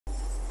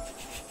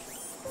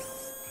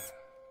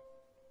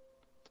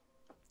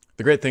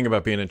The great thing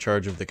about being in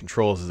charge of the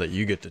controls is that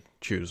you get to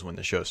choose when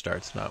the show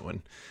starts, not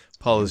when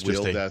Paul is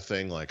just wield that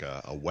thing like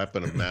a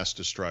weapon of mass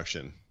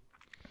destruction.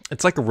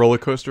 It's like a roller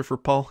coaster for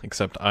Paul,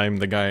 except I'm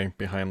the guy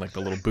behind like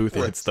the little booth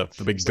that hits the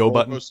big go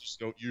button. Coasters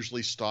don't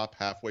usually stop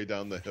halfway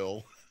down the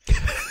hill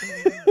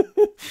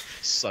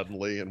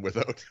suddenly and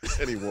without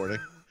any warning.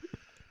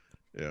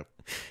 Yeah.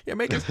 Yeah,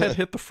 make his head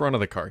hit the front of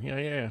the car.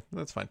 Yeah,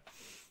 that's fine.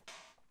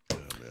 Oh,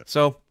 man.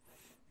 So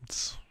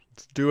it's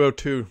Duo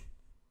 2.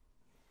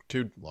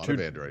 A lot of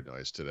Android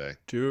noise today.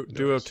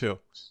 Duo 2.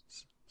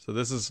 So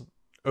this is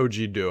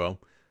OG Duo.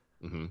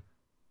 Mm-hmm.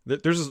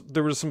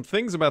 There were some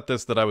things about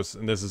this that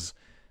and this is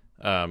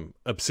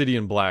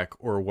Obsidian Black,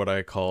 or what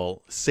I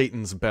call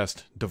Satan's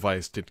best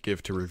device to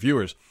give to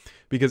reviewers,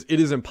 because it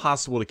is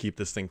impossible to keep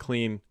this thing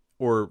clean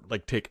or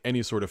like take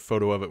any sort of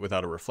photo of it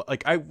without a reflect.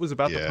 Like I was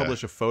about to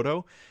publish a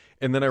photo,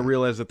 and then I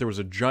realized that there was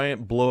a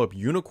giant blow up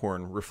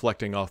unicorn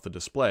reflecting off the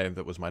display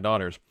that was my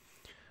daughter's.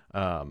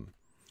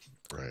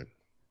 Right.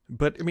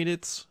 But I mean,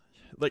 it's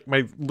like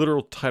my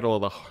literal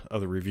title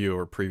of the review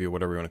or preview,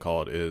 whatever you want to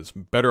call it, is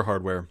better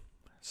hardware,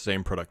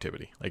 same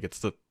productivity. Like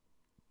it's.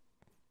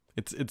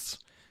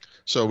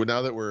 So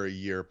now that we're a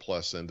year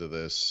plus into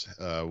this,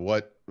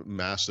 what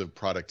massive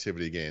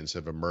productivity gains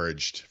have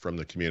emerged from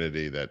the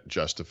community that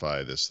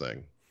justify this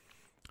thing?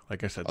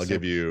 Like I said, I'll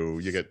give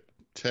you get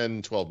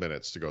 10, 12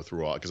 minutes to go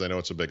through all, because I know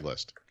it's a big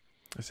list.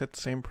 I said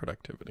same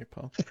productivity,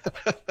 Paul.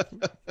 I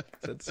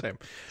said same.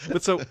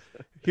 But so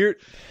here,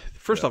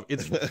 first off,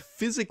 it's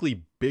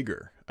physically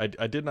bigger. I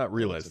did not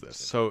realize this.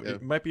 So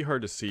it might be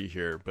hard to see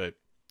here, but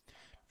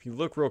if you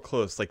look real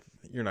close, like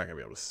you're not going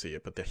to be able to see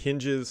it, but the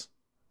hinges,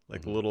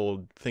 like the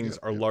little things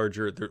are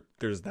larger.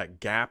 There's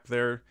that gap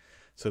there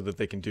so that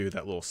they can do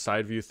that little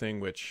side view thing,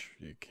 which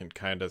you can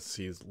kind of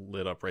see is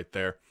lit up right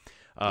there.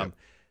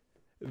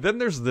 Then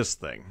there's this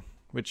thing,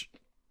 which...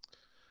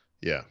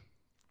 Yeah,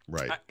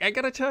 right. I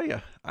got to tell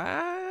you,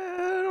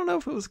 I don't know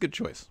if it was a good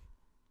choice.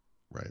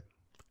 Right.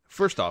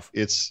 First off...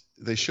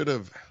 They should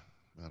have...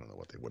 I don't know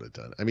what they would have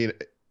done. I mean,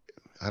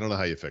 I don't know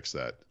how you fix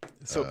that.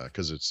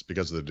 Because it's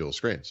because of the dual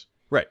screens.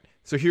 Right.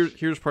 So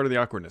here's part of the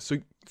awkwardness.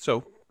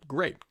 So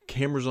great.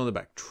 Cameras on the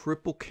back.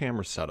 Triple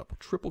camera setup.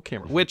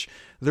 Which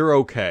they're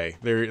okay.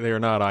 They're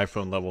not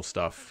iPhone level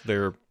stuff.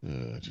 They're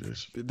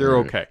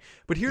okay.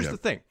 But here's the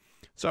thing.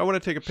 So I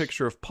want to take a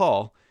picture of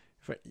Paul.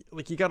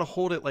 You got to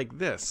hold it like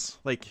this.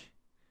 Like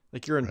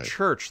you're in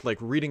church, like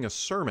reading a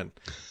sermon.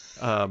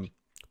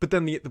 But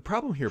then the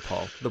problem here,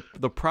 Paul,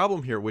 the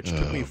problem here, which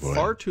took me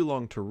far too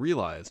long to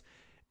realize,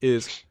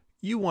 is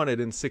you want it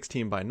in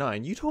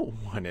 16:9. You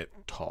don't want it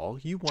tall.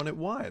 You want it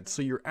wide.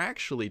 So you're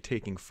actually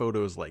taking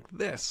photos like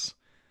this.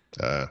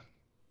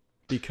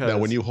 Because now,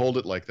 when you hold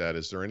it like that,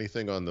 is there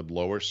anything on the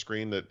lower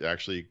screen that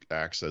actually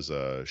acts as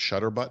a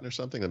shutter button or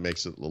something that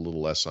makes it a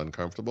little less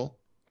uncomfortable?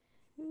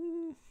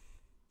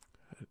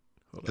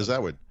 Because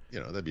that would,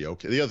 that'd be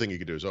okay. The other thing you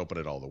could do is open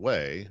it all the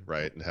way,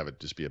 right, and have it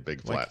just be a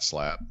big flat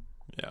slab.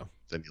 Yeah.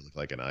 Then you look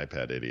like an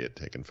iPad idiot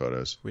taking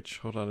photos. Which,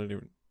 hold on, I didn't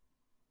even...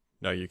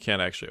 No, you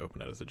can't actually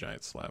open it as a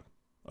giant slab.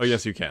 Oh,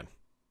 yes, you can.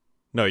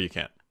 No, you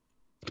can't.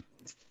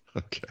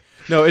 Okay.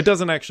 No, it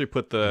doesn't actually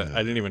put the...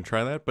 I didn't even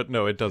try that, but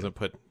no, it doesn't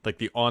put... Like,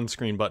 the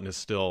on-screen button is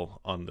still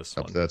on this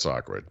one. That's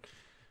awkward.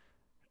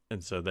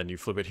 And so then you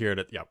flip it here,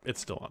 and it's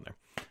still on there.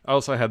 I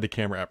also had the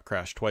camera app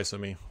crash twice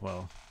on me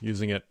while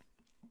using it.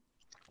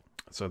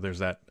 So there's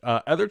that.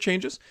 Other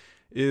changes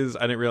is...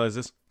 I didn't realize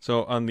this.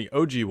 So on the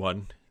OG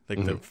one,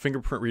 the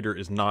fingerprint reader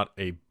is not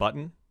a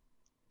button.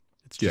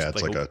 It's just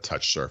it's like a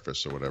touch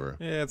surface or whatever.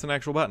 Yeah, it's an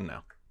actual button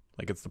now.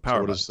 Like it's the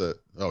power button. Is the...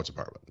 Oh, it's a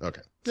power button.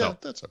 Okay. Yeah,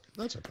 that's okay.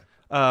 That's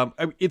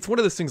okay. It's one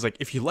of those things, like,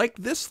 if you like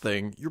this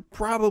thing, you're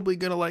probably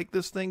going to like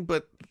this thing,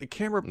 but the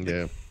camera...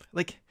 Yeah.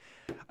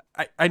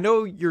 I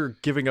know you're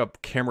giving up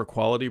camera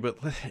quality, but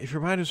if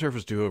you're buying a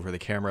Surface Duo over the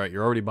camera,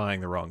 you're already buying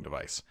the wrong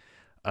device.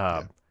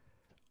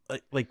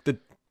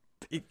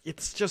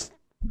 It's just...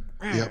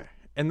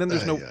 And then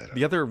there's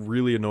the other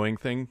really annoying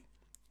thing.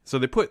 So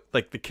they put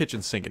like the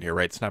kitchen sink in here,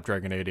 right?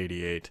 Snapdragon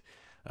 888.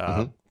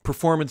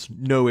 Performance,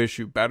 no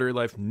issue. Battery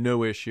life,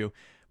 no issue.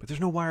 But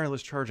there's no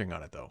wireless charging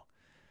on it though.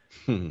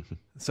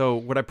 So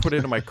when I put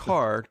it in my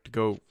car to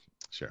go,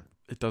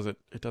 it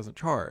doesn't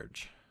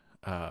charge.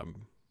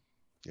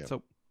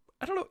 So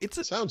I don't know.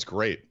 Sounds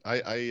great.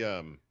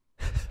 I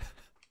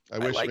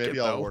wish like maybe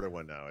it, I'll though. order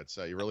one now. It's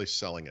you're really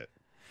selling it.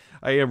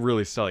 I am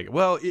really selling it.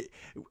 Well,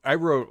 I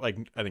wrote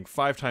I think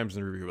 5 times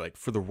in the review,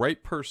 for the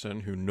right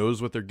person who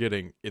knows what they're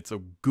getting, it's a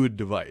good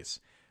device.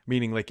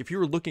 Meaning, if you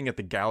were looking at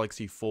the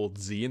Galaxy Fold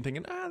Z and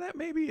thinking, that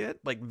may be it,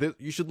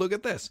 you should look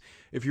at this.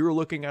 If you were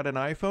looking at an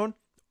iPhone,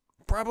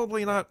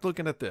 probably not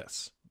looking at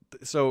this.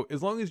 So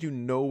as long as you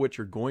know what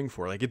you're going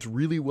for, it's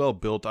really well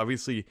built.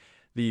 Obviously,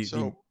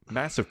 the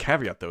massive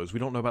caveat, though, is we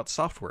don't know about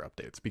software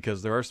updates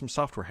because there are some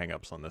software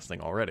hangups on this thing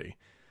already.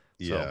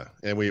 Yeah,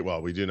 and we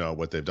do know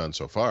what they've done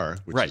so far,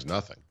 which is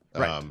nothing.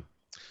 Right.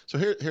 So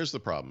here's the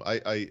problem.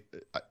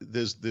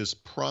 There's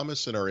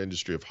promise in our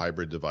industry of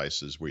hybrid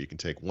devices where you can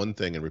take one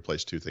thing and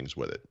replace 2 things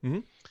with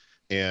it.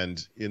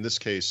 And in this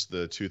case,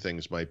 the two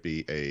things might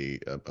be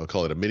I'll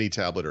call it a mini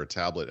tablet or a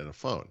tablet and a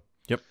phone.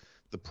 Yep.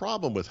 The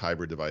problem with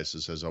hybrid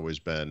devices has always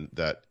been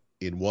that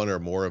in one or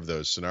more of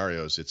those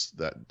scenarios, it's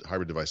that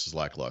hybrid device is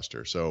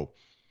lackluster. So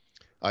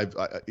I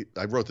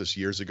wrote this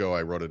years ago.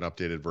 I wrote an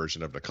updated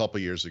version of it a couple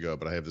years ago,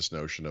 but I have this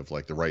notion of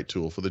like the right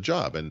tool for the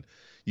job. And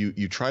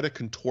you try to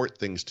contort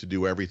things to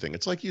do everything.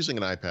 It's like using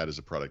an iPad as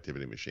a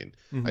productivity machine.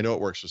 Mm-hmm. I know it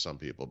works for some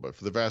people, but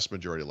for the vast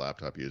majority of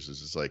laptop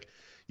users, it's like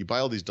you buy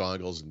all these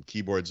dongles and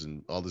keyboards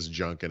and all this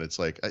junk, and it's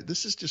like,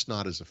 this is just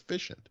not as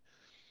efficient.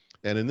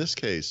 And in this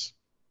case,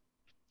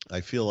 I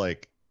feel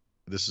like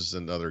this is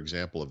another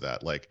example of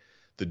that. Like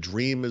the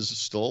dream is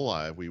still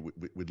alive.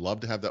 We'd love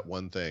to have that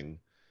one thing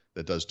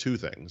that does two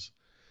things,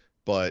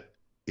 but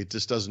it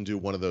just doesn't do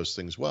one of those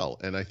things well.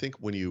 And I think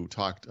when you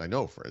talk, I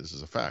know this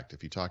is a fact,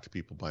 if you talk to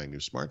people buying new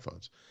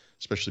smartphones,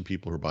 especially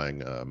people who are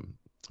buying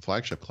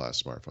flagship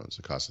class smartphones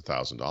that cost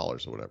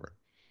 $1,000 or whatever,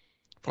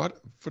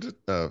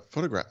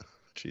 photograph,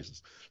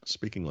 Jesus,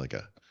 speaking like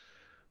a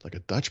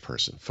Dutch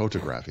person,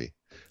 photography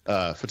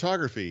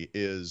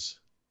is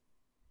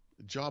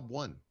job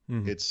one.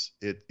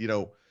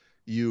 Mm-hmm.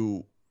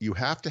 You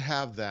have to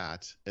have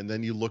that, and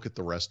then you look at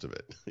the rest of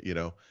it,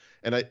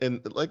 And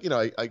I'm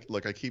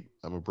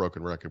a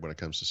broken record when it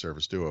comes to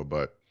Surface Duo,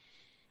 but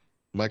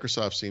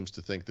Microsoft seems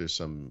to think there's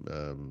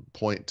some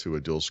point to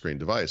a dual screen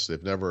device.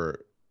 They've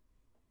never,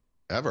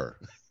 ever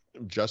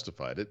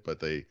justified it,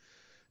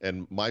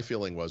 and my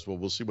feeling was, well,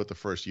 we'll see what the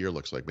first year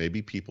looks like.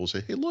 Maybe people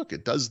say, hey, look,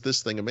 it does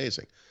this thing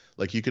amazing.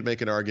 Like you could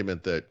make an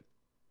argument that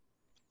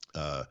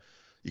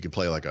you can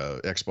play like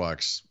a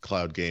Xbox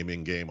cloud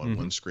gaming game on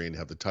one screen,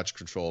 have the touch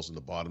controls in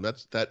the bottom.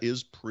 That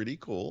is pretty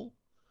cool.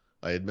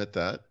 I admit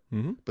that,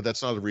 but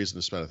that's not a reason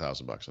to spend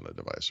 $1,000 on a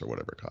device or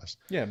whatever it costs.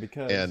 Yeah,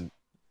 because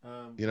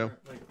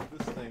like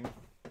this thing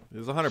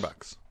is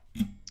 $100.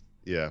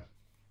 Yeah,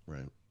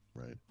 right.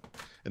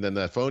 And then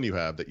that phone you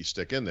have that you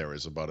stick in there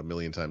is about 1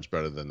 million times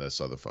better than this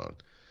other phone.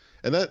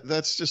 And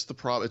that's just the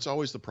problem. It's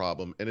always the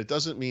problem, and it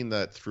doesn't mean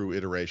that through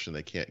iteration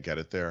they can't get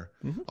it there.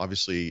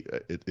 Obviously,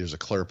 there's a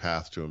clear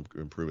path to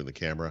improving the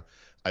camera.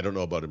 I don't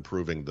know about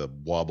improving the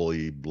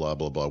wobbly blah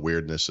blah blah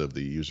weirdness of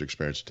the user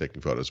experience of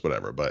taking photos,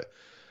 whatever. But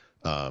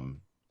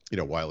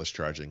wireless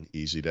charging,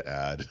 easy to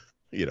add.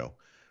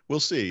 We'll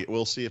see.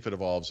 We'll see if it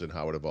evolves and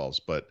how it evolves.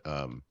 But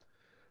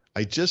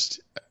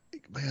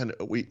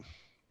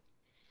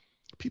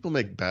people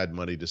make bad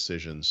money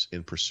decisions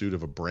in pursuit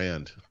of a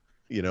brand,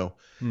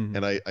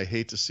 and I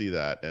hate to see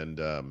that. And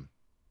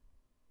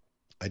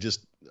I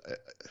just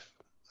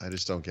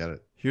don't get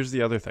it. Here's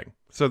the other thing.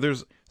 So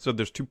there's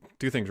two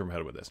things from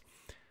headed with this.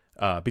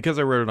 Because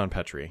I wrote it on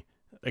Petri,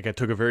 like I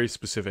took a very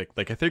specific,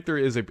 like I think there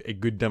is a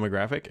good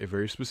demographic, a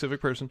very specific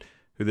person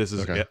who this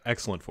is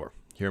excellent for.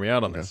 Hear me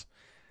out on this.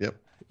 Yep.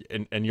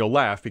 And you'll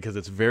laugh because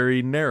it's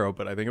very narrow,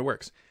 but I think it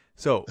works.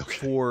 So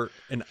for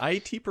an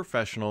IT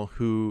professional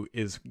who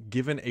is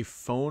given a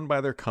phone by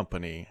their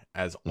company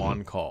as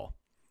on call,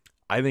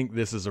 I think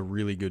this is a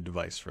really good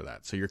device for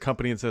that. So your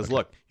company says,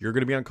 look, you're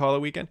going to be on call a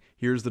weekend.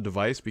 Here's the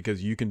device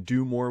because you can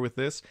do more with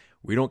this.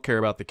 We don't care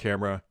about the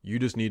camera. You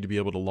just need to be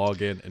able to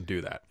log in and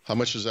do that. How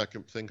much does that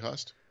thing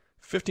cost?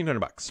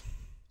 $1,500.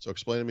 So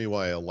explain to me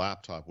why a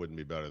laptop wouldn't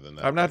be better than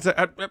that. I'm not saying.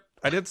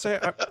 I did say.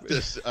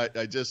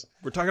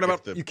 We're talking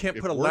about you can't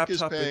put a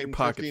laptop in your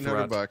pocket for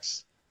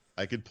 $1,500.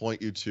 I could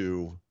point you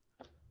to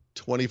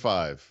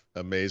 25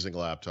 amazing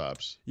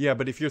laptops. Yeah,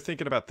 but if you're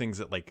thinking about things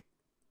that like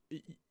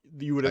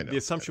the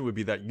assumption would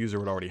be that user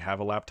would already have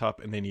a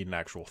laptop and they need an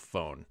actual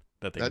phone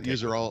that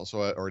user also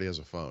already has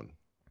a phone.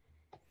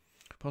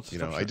 Well,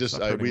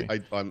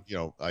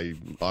 I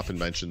often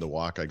mention the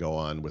walk I go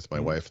on with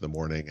my wife in the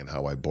morning and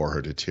how I bore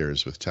her to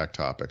tears with tech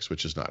topics,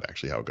 which is not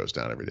actually how it goes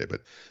down every day.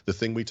 But the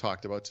thing we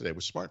talked about today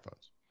was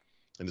smartphones,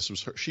 and this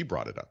was she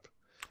brought it up.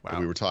 Wow.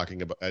 We were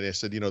talking about, and I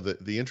said,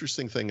 the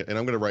interesting thing, and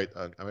I'm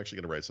actually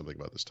going to write something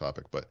about this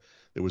topic, but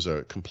there was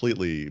a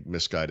completely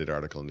misguided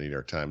article in the New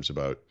York Times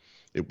about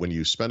it. When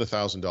you spend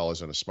 $1,000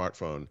 on a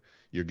smartphone,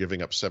 you're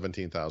giving up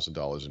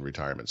 $17,000 in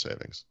retirement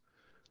savings.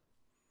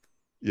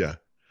 Yeah.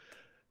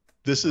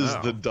 This is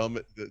the dumb.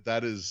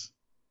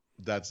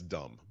 That's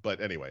dumb. But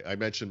anyway, I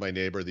mentioned my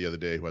neighbor the other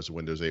day who has a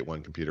Windows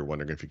 8.1 computer,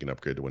 wondering if he can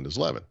upgrade to Windows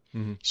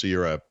 11. So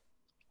you're a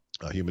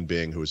human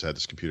being who has had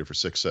this computer for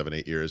 6, 7,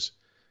 8 years.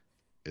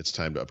 It's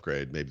time to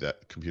upgrade. Maybe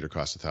that computer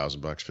costs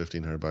 $1,000,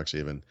 $1,500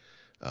 even.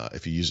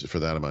 If you use it for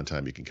that amount of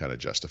time, you can kind of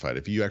justify it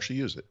if you actually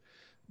use it.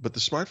 But the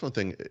smartphone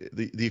thing,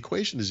 the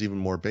equation is even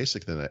more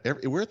basic than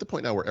that. We're at the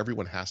point now where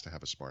everyone has to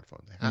have a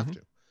smartphone. They have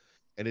to.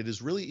 And it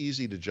is really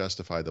easy to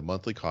justify the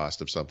monthly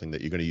cost of something that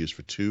you're going to use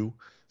for 2,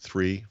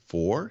 3,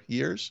 4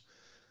 years,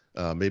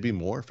 maybe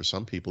more for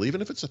some people.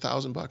 Even if it's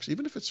 $1,000,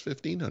 even if it's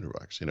 $1,500,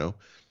 $1,000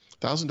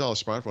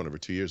 smartphone over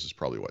 2 years is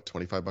probably what,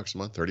 $25 a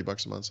month,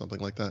 $30 a month, something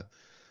like that.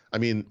 I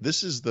mean,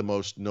 this is the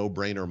most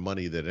no-brainer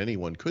money that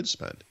anyone could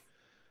spend.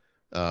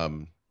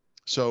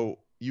 So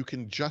you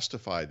can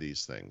justify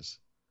these things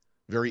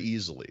very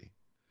easily.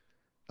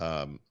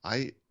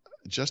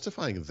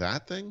 Justifying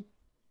that thing,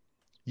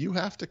 you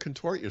have to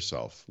contort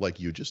yourself like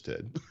you just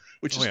did,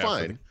 which is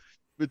fine.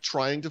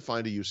 trying to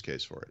find a use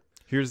case for it.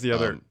 Here's the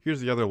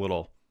other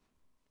little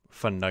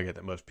fun nugget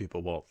that most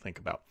people won't think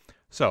about.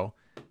 So,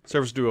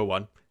 Surface Duo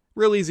 1,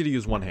 real easy to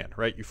use one hand,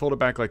 right? You fold it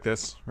back like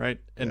this, right?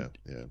 And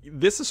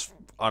this is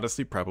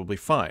honestly probably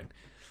fine.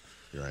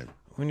 You're right.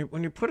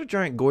 When you put a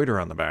giant goiter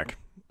on the back,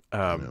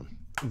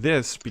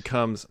 this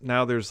becomes,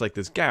 now there's like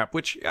this gap,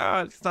 which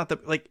it's not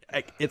that, like,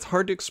 it's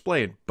hard to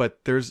explain, but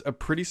there's a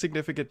pretty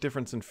significant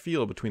difference in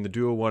feel between the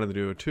Duo 1 and the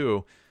Duo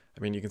 2. I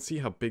mean, you can see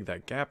how big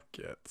that gap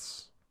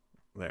gets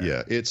there.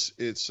 Yeah,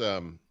 it's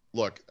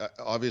look,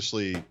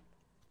 obviously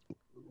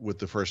with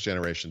the first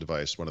generation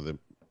device, one of the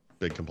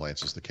big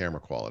complaints is the camera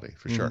quality,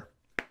 for sure.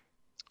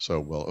 So,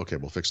 well, okay,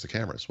 we'll fix the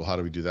cameras. Well, how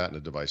do we do that in a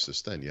device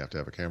this thin? You have to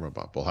have a camera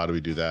bump. Well, how do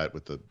we do that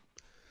with the,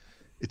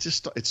 it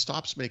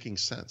stops making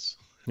sense.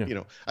 Yeah. You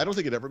know, I don't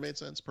think it ever made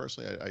sense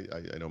personally.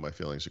 I know my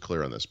feelings are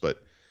clear on this,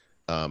 but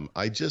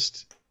I've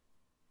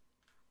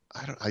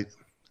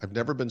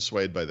never been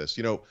swayed by this.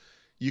 You know,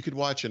 you could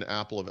watch an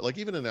Apple event, like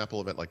even an Apple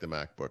event like the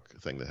MacBook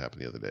thing that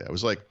happened the other day. I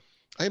was like,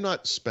 I am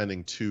not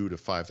spending $2,000 to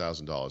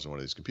 $5,000 on one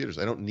of these computers.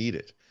 I don't need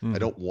it. I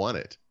don't want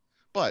it.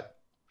 But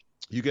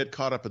you get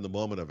caught up in the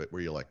moment of it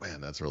where you're like, man,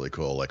 that's really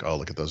cool. Like, oh,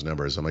 look at those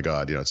numbers. Oh my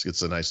God, you know,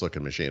 it's a nice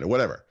looking machine or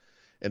whatever.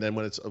 And then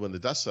when the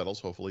dust settles,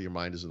 hopefully your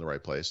mind is in the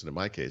right place. And in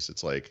my case,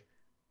 it's like,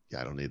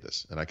 yeah, I don't need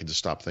this. And I can just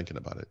stop thinking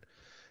about it.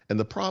 And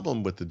the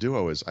problem with the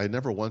Duo is I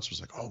never once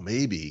was like, oh,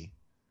 maybe.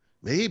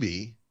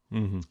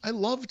 I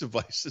love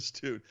devices,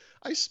 dude.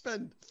 I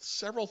spend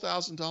several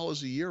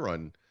 $1,000s a year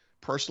on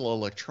personal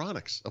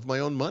electronics of my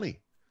own money.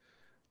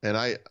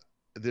 And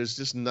there's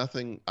just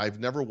nothing, I've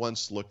never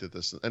once looked at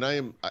this. And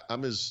I'm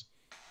as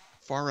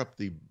far up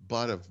the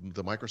butt of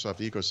the Microsoft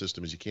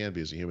ecosystem as you can be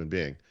as a human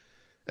being.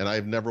 And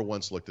I've never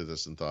once looked at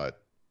this and thought,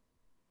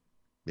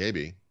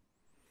 maybe.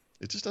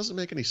 It just doesn't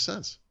make any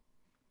sense.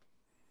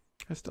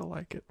 I still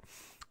like it.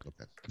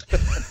 Okay.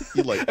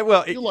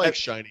 You like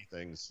shiny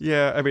things.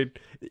 Yeah, I mean,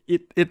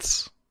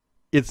 it's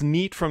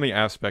neat from the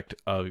aspect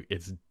of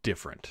it's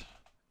different,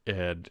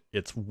 and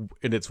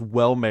it's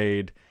well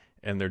made,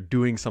 and they're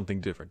doing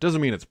something different.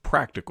 Doesn't mean it's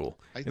practical.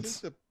 I think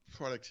the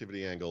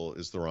productivity angle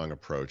is the wrong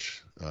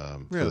approach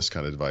for this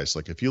kind of device.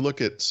 Like if you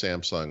look at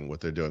Samsung, what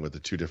they're doing with the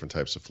two different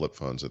types of flip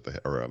phones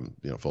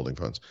folding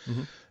phones.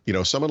 You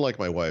know, someone like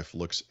my wife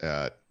looks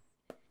at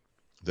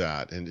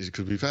that, and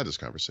because we've had this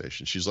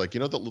conversation, she's like,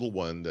 you know, the little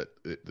one that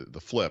the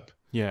flip,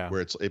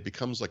 where it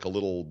becomes like a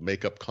little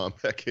makeup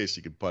compact case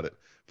you can put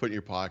in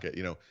your pocket.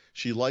 You know,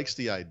 she likes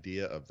the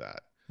idea of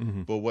that,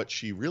 but what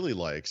she really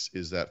likes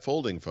is that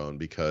folding phone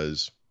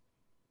because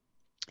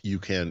you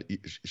can.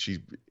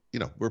 You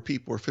know,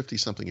 we're 50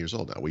 something years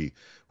old now. We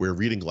wear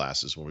reading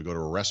glasses when we go to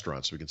a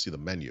restaurant so we can see the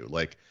menu.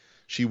 Like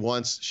she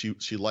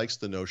likes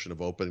the notion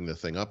of opening the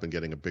thing up and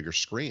getting a bigger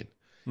screen.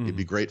 It'd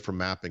be great for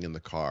mapping in the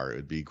car.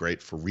 It'd be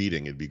great for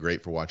reading. It'd be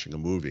great for watching a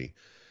movie.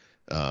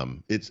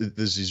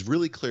 There's these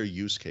really clear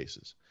use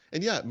cases.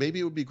 And yeah, maybe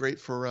it would be great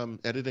for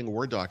editing a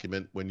Word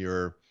document when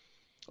you're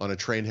on a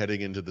train heading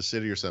into the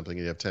city or something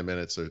and you have 10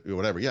 minutes or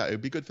whatever. Yeah,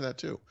 it'd be good for that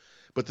too.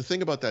 But the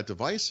thing about that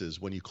device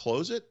is when you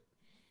close it,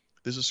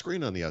 there's a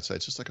screen on the outside.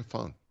 It's just like a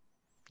phone,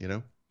 you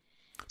know?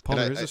 Paul,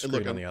 there is a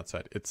screen on the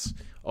outside. It's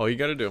all you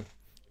got to do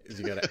is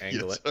you got to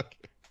angle it. Okay.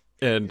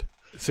 And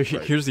so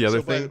here's the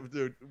other thing.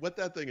 Dude, what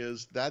that thing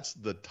is, that's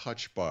the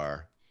touch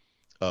bar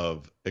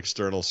of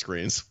external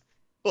screens.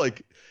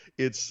 Like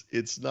it's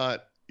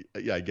not,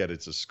 yeah, I get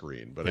it's a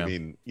screen, but I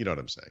mean, you know what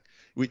I'm saying?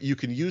 You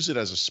can use it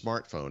as a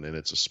smartphone and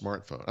it's a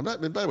smartphone.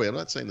 By the way, I'm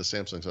not saying the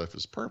Samsung stuff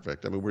is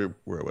perfect. I mean,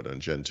 we're on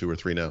Gen 2 or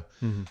 3 now.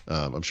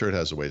 I'm sure it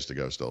has a ways to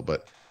go still,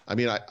 but I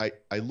mean,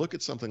 I look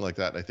at something like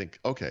that and I think,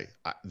 okay,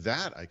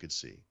 that I could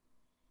see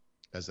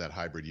as that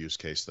hybrid use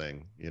case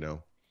thing, you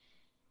know?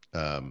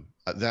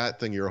 That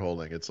thing you're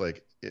holding, it's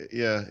like,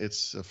 yeah,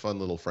 it's a fun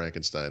little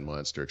Frankenstein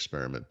monster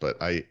experiment,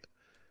 but I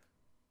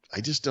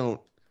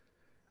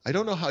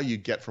don't know how you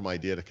get from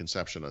idea to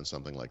conception on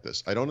something like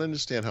this. I don't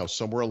understand how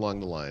somewhere along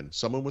the line,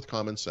 someone with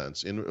common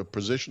sense in a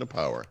position of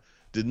power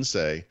didn't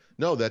say,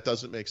 no, that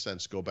doesn't make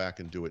sense. Go back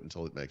and do it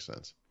until it makes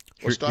sense.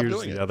 Or stop doing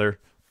it. Here's the other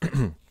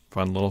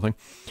fun little thing.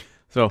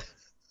 So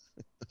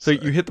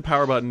you hit the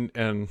power button,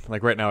 and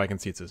like right now I can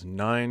see it says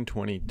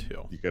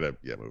 9:22. You gotta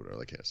move it.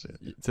 I can't see it.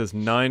 It says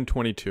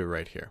 9:22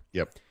 right here.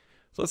 Yep.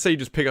 So let's say you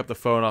just pick up the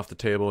phone off the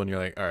table, and you're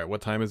like, all right,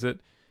 what time is it?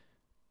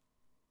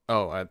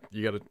 Oh,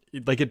 you gotta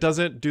it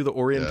doesn't do the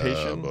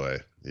orientation. Oh boy.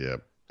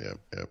 Yep.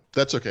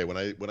 That's okay. When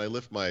I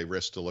lift my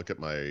wrist to look at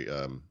my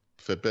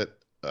Fitbit,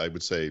 I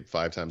would say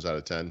 5 times out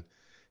of 10,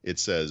 it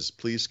says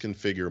please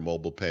configure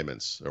mobile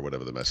payments or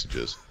whatever the message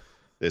is.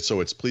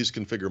 It's please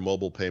configure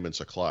mobile payments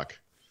o'clock.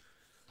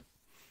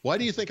 Why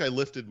do you think I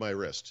lifted my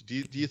wrist? Do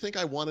you think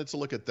I wanted to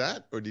look at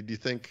that, or did you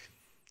think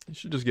you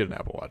should just get an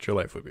Apple Watch? Your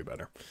life would be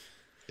better.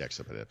 Yeah,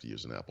 except I'd have to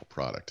use an Apple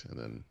product, and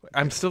then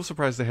I'm still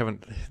surprised they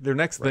haven't. Their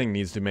next thing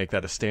needs to make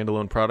that a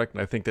standalone product,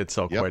 and I think they'd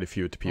sell quite a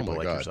few to people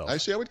like yourself.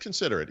 I would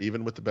consider it,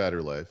 even with the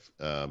battery life,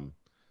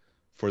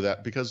 for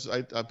that because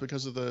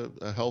of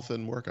the health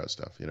and workout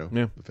stuff, you know,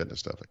 the fitness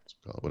stuff,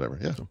 whatever.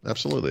 Yeah,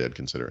 absolutely, I'd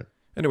consider it.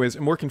 Anyways,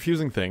 more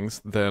confusing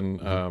things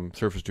than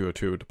Surface Duo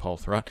 2 to Paul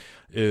Thurrott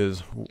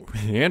is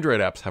the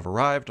Android apps have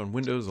arrived on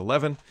Windows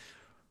 11.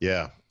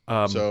 Yeah.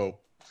 So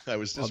I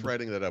was just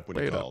writing that up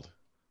when you called.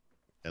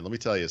 And let me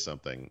tell you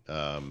something.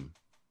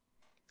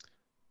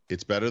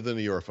 It's better than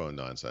the Your Phone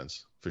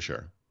nonsense, for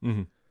sure.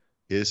 Mm-hmm.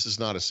 This is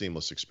not a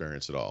seamless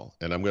experience at all.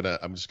 And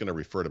I'm just gonna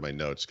refer to my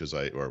notes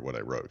or what I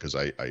wrote, because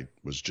I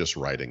was just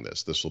writing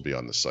this. This will be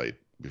on the site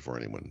before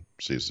anyone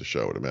sees the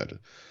show, I would imagine.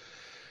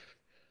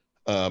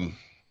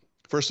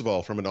 First of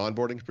all, from an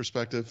onboarding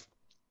perspective,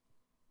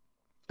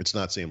 it's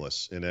not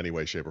seamless in any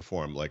way, shape, or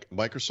form. Like,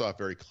 Microsoft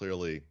very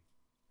clearly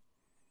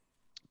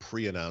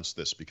pre-announced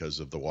this because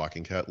of the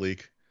Walking Cat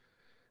leak,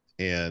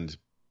 and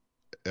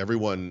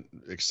everyone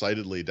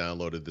excitedly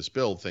downloaded this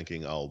build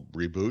thinking, I'll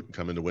reboot,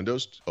 come into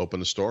Windows, open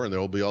the store, and there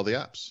will be all the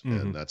apps. Mm-hmm.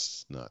 And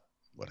that's not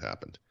what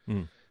happened.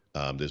 Mm.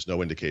 There's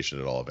no indication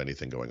at all of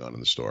anything going on in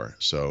the store.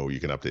 So you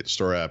can update the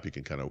store app. You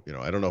can kind of,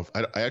 I don't know if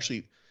I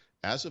actually,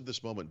 as of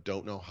this moment,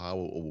 don't know how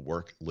it will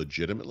work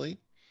legitimately.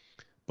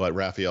 But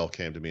Raphael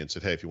came to me and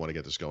said, hey, if you want to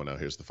get this going now,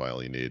 here's the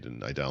file you need.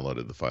 And I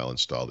downloaded the file,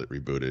 installed it,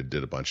 rebooted,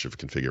 did a bunch of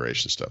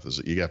configuration stuff.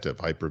 You have to have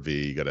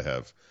Hyper-V, you got to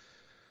have,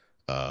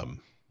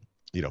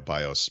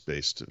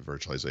 BIOS-based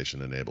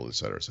virtualization enabled, et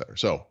cetera, et cetera.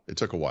 So it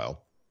took a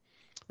while.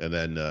 And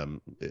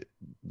then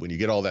when you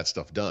get all that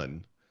stuff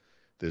done,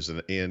 there's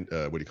a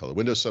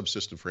Windows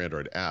Subsystem for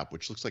Android app,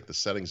 which looks like the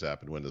settings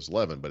app in Windows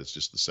 11, but it's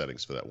just the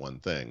settings for that one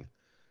thing.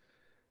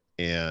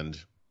 And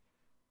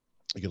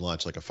you can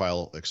launch like a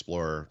File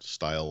Explorer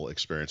style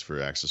experience for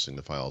accessing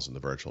the files in the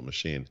virtual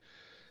machine.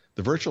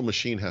 The virtual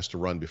machine has to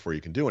run before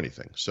you can do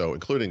anything. So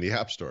including the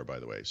App Store, by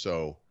the way.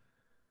 So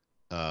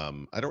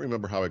I don't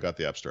remember how I got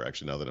the App Store,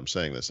 actually, now that I'm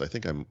saying this.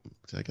 Did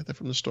I get that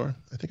from the store?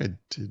 I think I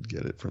did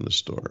get it from the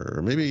store.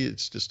 Or maybe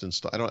it's just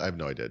installed. I have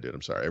no idea, dude.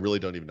 I'm sorry. I really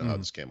don't even know how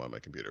this came on my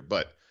computer.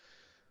 But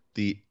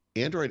the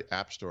Android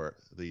App Store,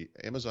 the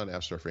Amazon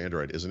App Store for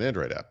Android, is an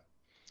Android app.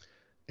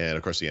 And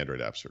of course, the Android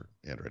apps are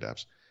Android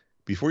apps.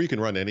 Before you can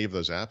run any of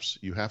those apps,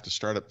 you have to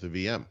start up the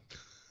VM.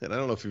 And I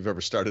don't know if you've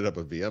ever started up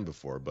a VM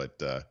before,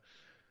 but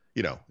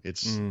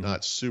it's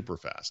not super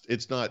fast.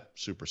 It's not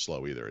super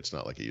slow either. It's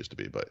not like it used to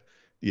be, but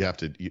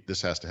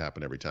this has to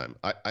happen every time.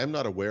 I'm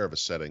not aware of a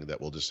setting that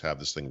will just have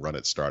this thing run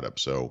at startup.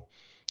 So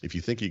if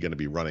you think you're going to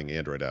be running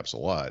Android apps a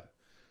lot,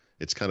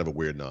 it's kind of a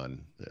weird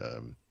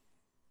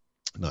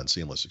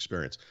non-seamless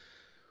experience.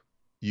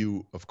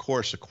 You, of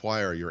course,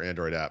 acquire your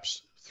Android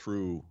apps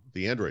through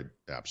the Android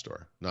App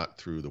Store, not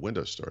through the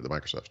Windows Store, the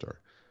Microsoft Store.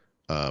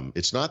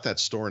 It's not that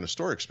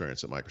store-in-a-store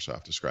experience that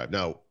Microsoft described.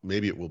 Now,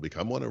 maybe it will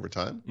become one over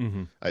time.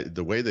 Mm-hmm.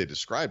 The way they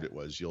described it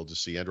was you'll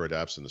just see Android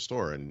apps in the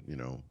store, and,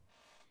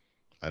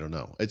 I don't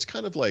know. It's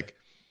kind of like,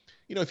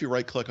 if you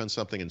right-click on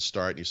something and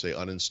start and you say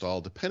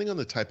uninstall, depending on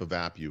the type of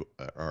app you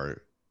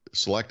are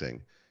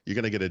selecting, you're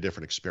going to get a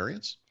different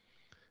experience.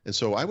 And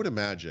so I would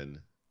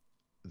imagine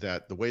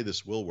that the way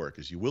this will work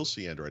is you will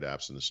see Android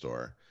apps in the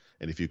store,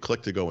 and if you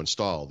click to go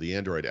install, the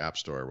Android App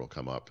Store will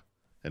come up,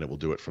 and it will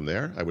do it from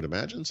there. I would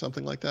imagine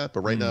something like that.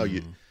 But right now,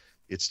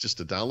 it's just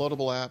a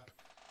downloadable app.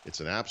 It's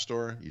an app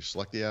store. You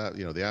select the app,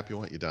 the app you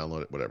want, you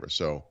download it, whatever.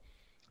 So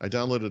I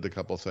downloaded a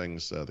couple of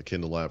things, the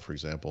Kindle app, for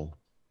example.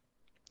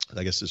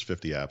 I guess there's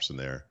 50 apps in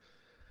there.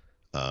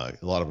 A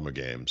lot of them are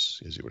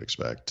games, as you would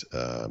expect.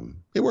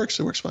 It works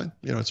fine.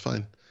 It's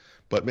fine.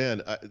 But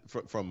man,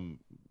 from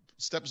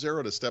step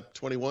 0 to step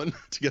 21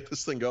 to get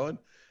this thing going,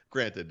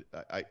 granted,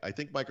 I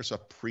think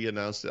Microsoft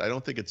pre-announced it. I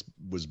don't think it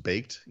was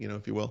baked,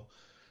 if you will.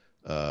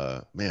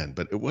 Man,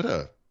 but what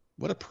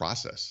a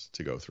process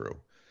to go through.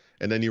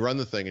 And then you run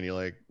the thing and you're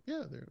like,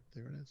 yeah, there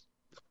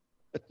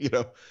it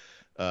is.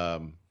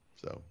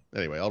 So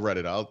anyway, I'll write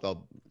it out.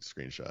 I'll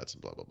screenshots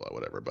and blah, blah, blah,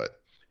 whatever.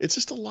 But it's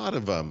just a lot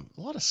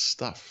of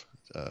stuff.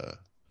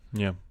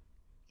 Yeah.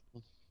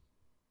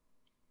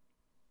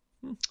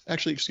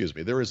 Actually, excuse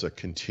me. There is a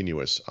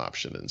continuous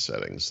option in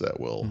settings that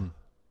will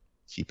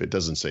keep it.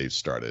 Doesn't say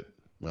start it.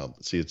 Well,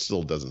 see, it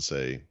still doesn't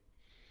say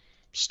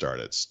start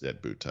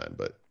at boot time,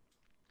 but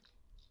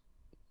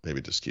maybe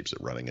it just keeps it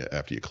running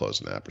after you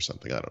close an app or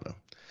something. I don't know.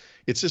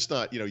 It's just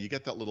not, you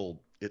get that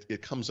little,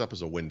 it comes up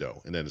as a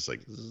window, and then it's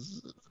like,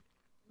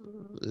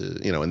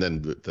 and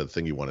then the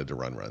thing you wanted to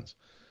run runs.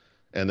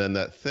 And then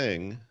that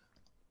thing,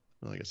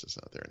 well, I guess it's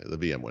not there. The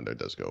VM window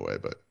does go away,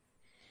 but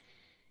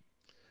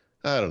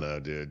I don't know,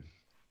 dude.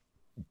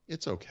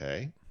 It's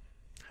okay.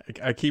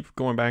 I keep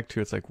going back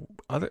to, it's like,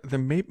 other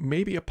than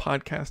maybe a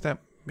podcast app,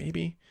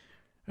 maybe.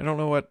 I don't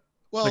know what.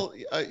 Well,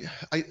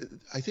 I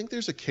think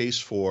there's a case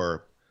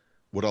for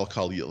what I'll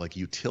call like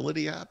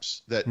utility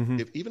apps that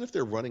even if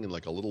they're running in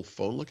like a little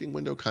phone looking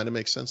window, kind of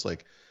makes sense.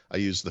 Like I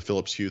use the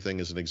Philips Hue thing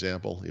as an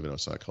example, even though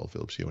it's not called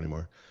Philips Hue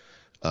anymore.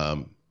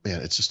 Man,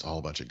 it's just all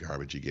a bunch of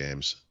garbagey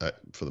games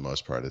for the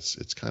most part.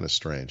 It's kind of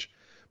strange.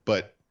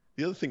 But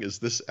the other thing is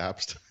this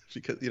app,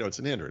 because, it's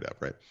an Android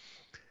app, right?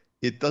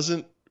 It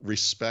doesn't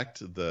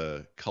respect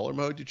the color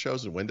mode you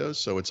chose in Windows.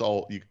 So it's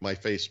my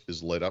face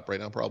is lit up right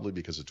now probably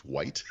because it's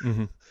white.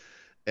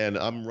 And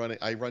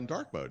I run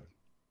dark mode.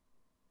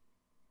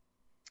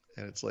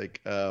 And it's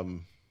like,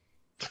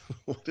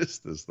 What is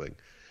this thing?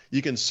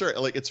 You can search,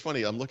 like, it's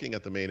funny. I'm looking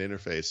at the main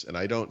interface and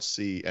I don't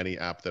see any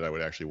app that I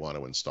would actually want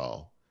to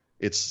install.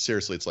 It's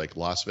seriously, it's like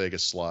Las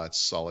Vegas Slots,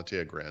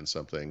 Solitaire Grand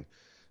something,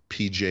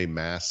 PJ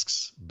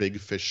Masks, Big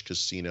Fish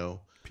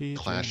Casino, PJ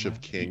Clash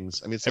of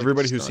Kings. I mean, it's like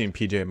everybody who's seen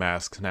PJ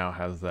Masks now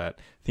has that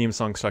theme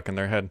song stuck in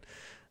their head,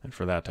 and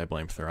for that I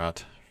blame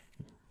Thurrott.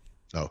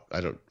 Oh,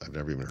 I've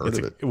never even heard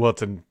of it. Well,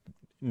 it's a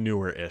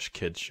newer-ish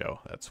kids show.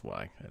 That's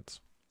why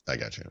I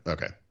got you.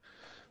 Okay.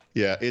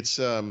 Yeah, it's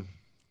and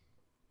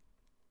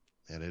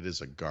it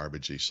is a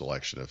garbagey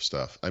selection of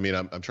stuff. I mean,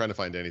 I'm trying to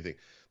find anything.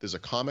 There's a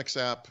comics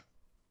app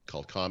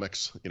called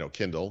Comics,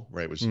 Kindle,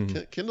 right? Which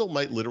Kindle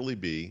might literally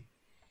be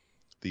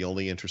the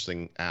only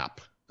interesting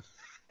app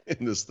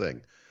in this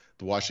thing.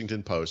 The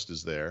Washington Post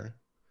is there.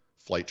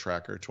 Flight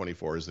Tracker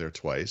 24 is there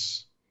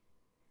twice.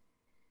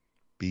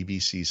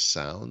 BBC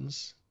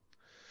Sounds.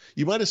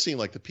 You might have seen,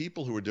 like, the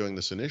people who were doing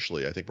this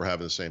initially, I think were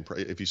having the same,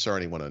 if you saw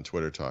anyone on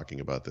Twitter talking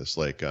about this,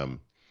 like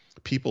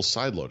people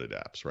sideloaded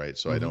apps, right?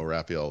 So I know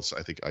Raphael,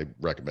 I think I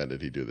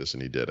recommended he do this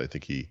and he did. I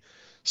think he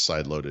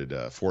sideloaded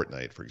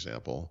Fortnite, for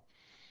example.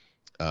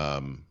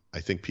 I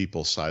think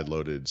people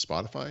sideloaded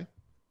Spotify.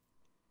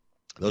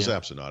 Those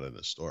apps are not in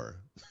the store.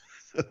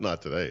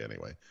 Not today,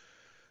 anyway.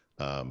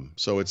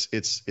 So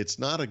it's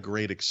not a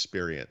great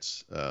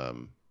experience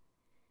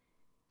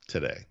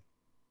today.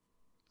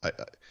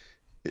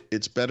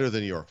 It's better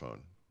than your phone,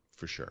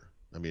 for sure.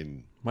 I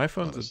mean, my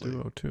phone's honestly. a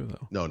Duo too,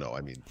 though. No,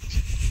 I mean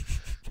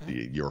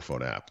the Your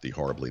Phone app, the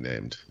horribly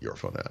named Your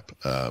Phone app.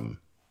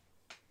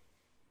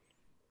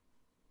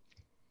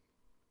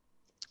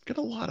 Got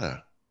a lot of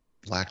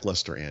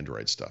lackluster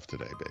Android stuff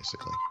today,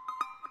 basically.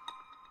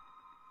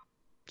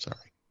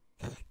 Sorry.